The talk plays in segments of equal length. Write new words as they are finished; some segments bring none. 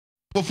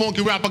A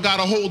funky rap, I got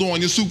a hold on.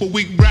 You're super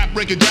weak. Rap,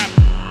 break it, rap.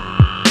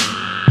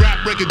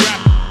 Rap, break it, rap.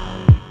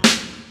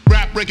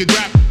 Rap, break it,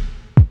 rap.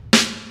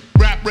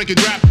 Rap, break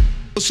it, rap.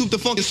 A super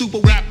funky, super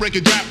rap, break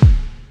it, rap.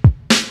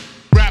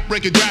 Rap,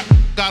 break it, rap.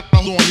 Got a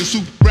hold on. You're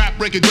super rap,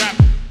 break it, rap.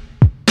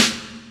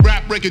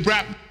 Rap, break it,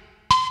 rap.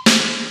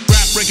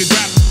 Rap, break it,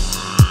 rap.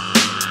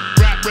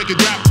 Rap, break it,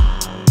 rap.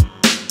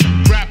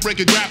 Rap, break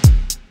it, rap.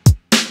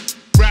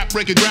 Rap,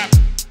 break it, rap.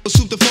 A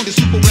super funky,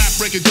 super rap,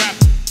 break it, rap.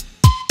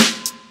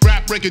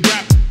 Rap, break it,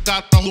 rap.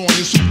 Got a hold on.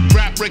 You're super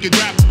rap, break it,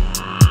 rap.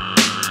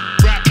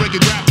 Rap, break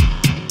it, rap.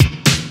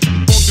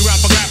 Funky rap,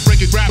 I rap,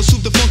 break it, rap. A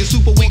super funky,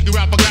 super weak,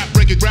 rap, I rap,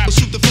 break it, rap. A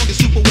super funky,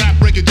 super rap,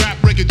 break it,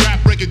 rap, break it, rap,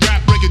 break it,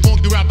 rap, break it.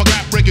 Funky rap, I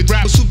rap, break it,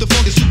 rap. A super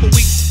funky, super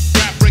weak,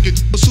 rap, break it.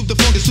 A super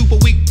funky, super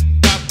weak.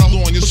 Got a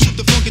hold on. You're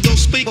super funky, don't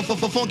speak. For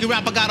funky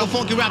rap, I got a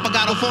funky rap, I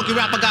got a funky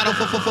rap, I got a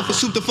for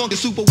super funky,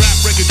 super rap,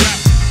 break it, rap.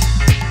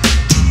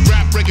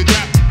 Rap, break it,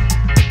 rap.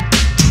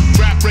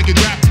 Rap, break it,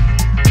 rap.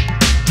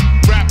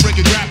 Rap, break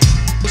it, rap.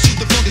 A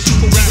super funky,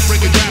 super rap,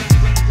 break it, rap.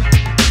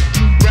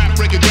 Rap,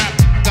 break it, rap.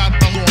 Got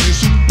a hold on. You're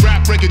super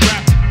rap, break it,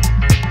 rap.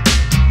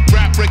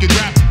 Rap, break it,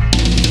 rap.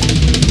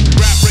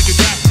 Rap, break it,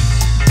 rap.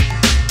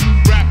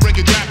 Rap, break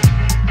it, rap.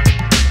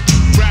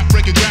 Rap,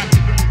 break it, rap.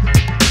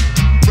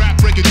 Rap,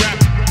 break it, rap.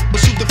 A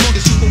super funky,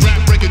 super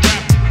rap, break it,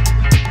 rap.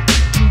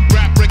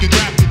 Rap, break it,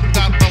 rap.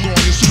 Got a hold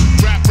on. You're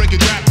super rap, break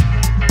it, rap.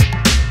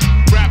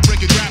 Rap,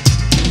 break it, rap.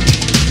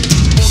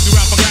 Funky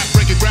rap, I rap,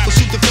 break it, rap. A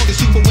super funky,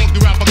 super weak,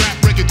 rap, I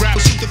rap, break it, rap. A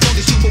super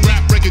funky, super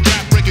rap, break it,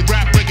 rap, break it,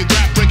 rap, break it,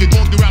 rap, break it.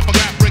 Funky rap, I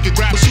rap, break it,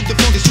 rap. A super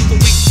funky, super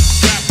weak,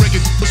 rap, break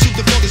it. A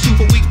super funky,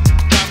 super weak.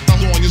 Got a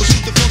hold on. You're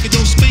super funky,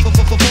 don't speak.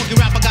 For funky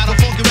rap, I got a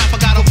funky rap, I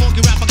got a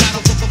funky rap, I got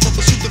a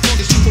for super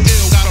funky, super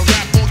ill. Got a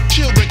rap on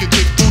chill, break it,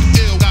 chick, funk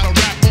ill. Got a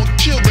rap on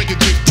chill, break it,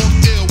 chick,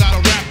 funk ill. Got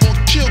a rap on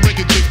chill, break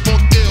it, chick,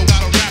 funk ill.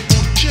 Got a rap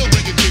on chill,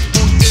 break it, chick,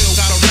 funk ill.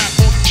 Got a rap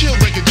on chill,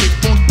 break it, chick,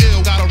 funk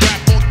ill. Got a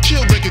rap on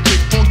chill, break it,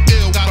 chick, funk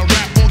ill. Got a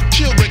rap on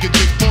chill, break it,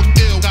 chick, funk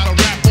ill. Got a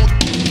rap on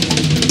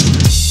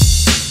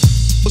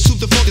a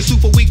super funky,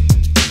 super weak.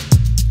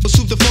 A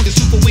super funky,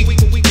 super weak.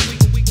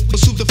 A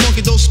super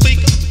funky, don't speak.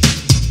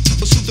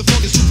 A super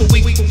funky, super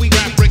weak.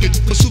 Rap, break it.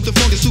 A super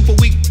funky, super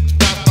weak.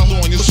 Got a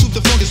hold on. A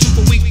super funky,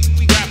 super weak.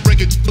 Rap,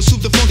 break it. A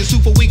super funky,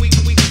 super weak.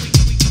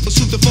 A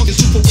super funky,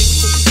 super weak.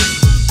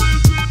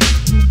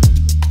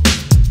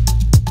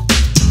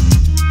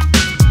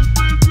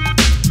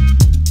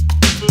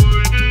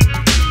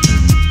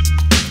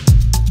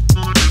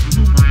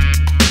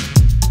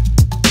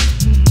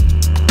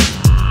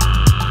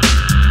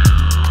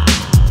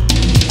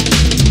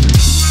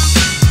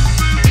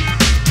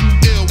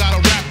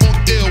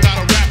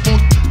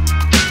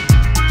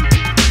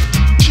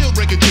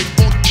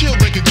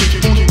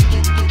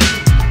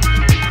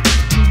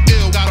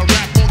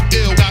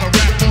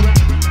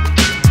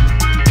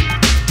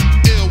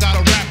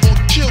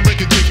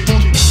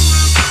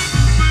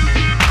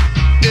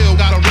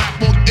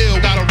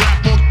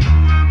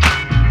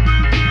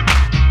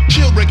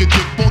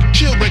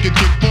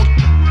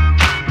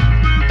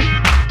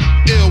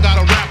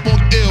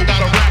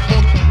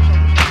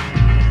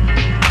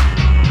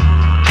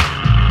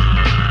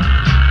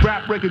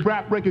 Break it,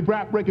 rap, break it,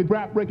 rap, break it,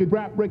 rap, break it,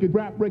 rap, break it,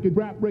 rap, break it,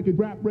 rap, break it,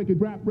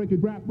 rap, break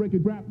it, rap, break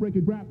it, rap, break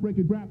it, rap, break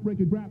it, rap, break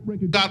it, rap,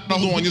 break it. Got a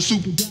hold on your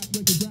soup.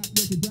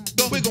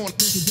 Go, we're going.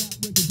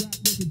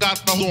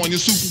 Got a hold on your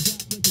soup.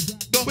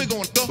 Go, we're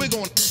going. Go, we're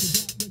going.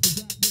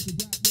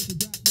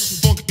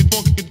 Funky,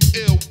 funky,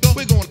 ill. Go,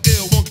 we're going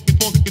ill. Funky,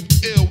 funky,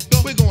 ill. Go,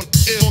 we're going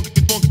ill.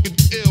 Funky, funky,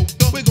 ill.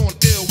 Go, we're going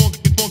ill.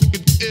 Funky, funky,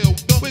 ill.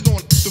 Go, we're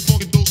going. The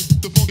funky dose,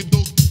 the funky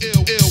dose,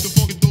 ill, ill. The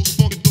funky dose,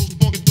 funky dose,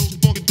 funky dose,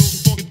 funky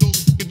dose, funky dose,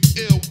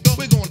 ill. Go,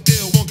 we're going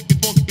ill. Funky,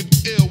 funky,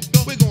 ill. Go,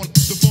 we're going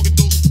the funky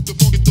dose,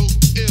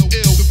 ill,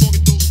 ill.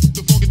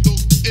 The funky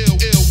dose, ill,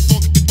 ill.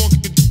 Funky,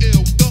 funky,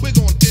 ill. Go, we're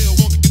going ill.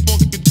 Funky,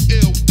 funky,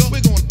 ill. Go,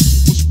 we're going.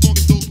 What's the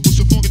funky dose? What's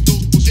the funky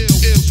dose? What's ill,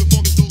 ill? What's the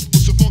funky dose?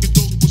 What's the funky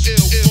dose? What's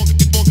ill, ill?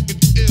 Funky, funky,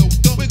 ill.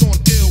 Go, we're going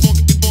ill.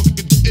 Funky,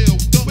 funky,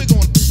 ill. Go, we're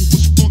going. What's the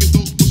funky dose? What's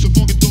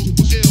the funky dose?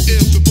 What's ill, ill?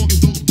 What's the funky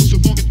dose? What's the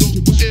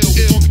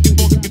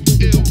funky dose?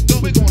 What's ill, ill? Funky, funky, ill.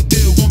 Go, we're going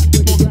ill. Funky,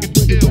 funky,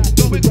 ill.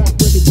 Go, we're going. Break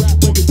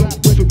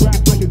it, rap, break it,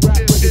 rap, break it, rap,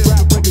 break it, rap, break it, rap, break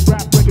it, rap,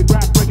 break it, rap, break it,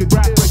 rap, break it,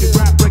 rap, break it,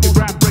 rap, break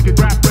it,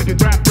 rap, break it,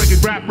 rap, break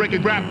it, rap, break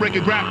it, rap, break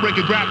it, rap, break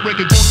it, rap, break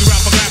it, funky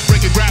rap, rap,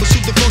 break it, rap,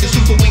 super funky,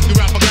 super weak,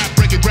 rap, rap,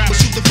 break it, rap,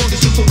 super funky,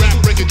 super rap,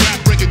 break it, rap,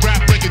 break it,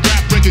 rap, break it,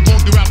 rap, break it,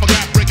 funky rap,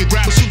 rap, break it,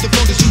 rap, super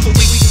funky, super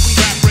weak,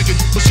 rap, break it,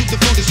 super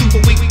funky,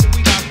 super weak,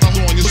 got a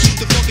hold on you,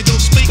 super funky,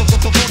 don't speak,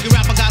 funky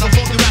rap, I got a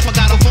funky rap, I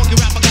got a funky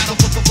rap, I got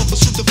a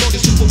super funky,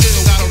 super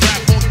ill, got a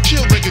rap on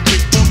chill, break it,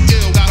 chick, funk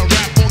ill, got a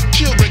rap on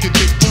chill, break it,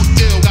 chick, funk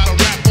ill, got a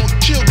rap on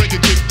chill, break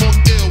it, chick,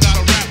 funk ill, got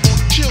a rap on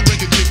chill,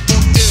 break it, chick,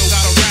 funk ill,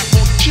 got a rap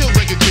on chill,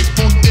 break it, chick,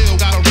 funk ill,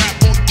 got a rap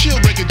on chill,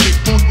 break it, chick,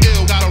 funk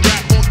ill, got a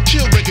rap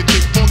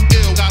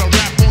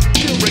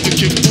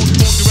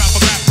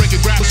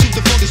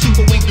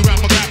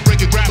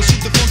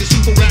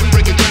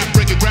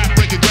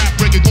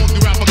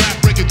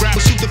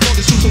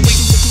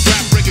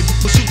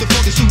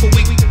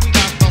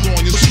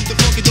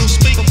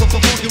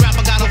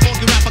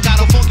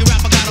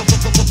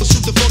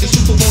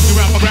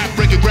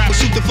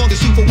you're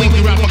super weak.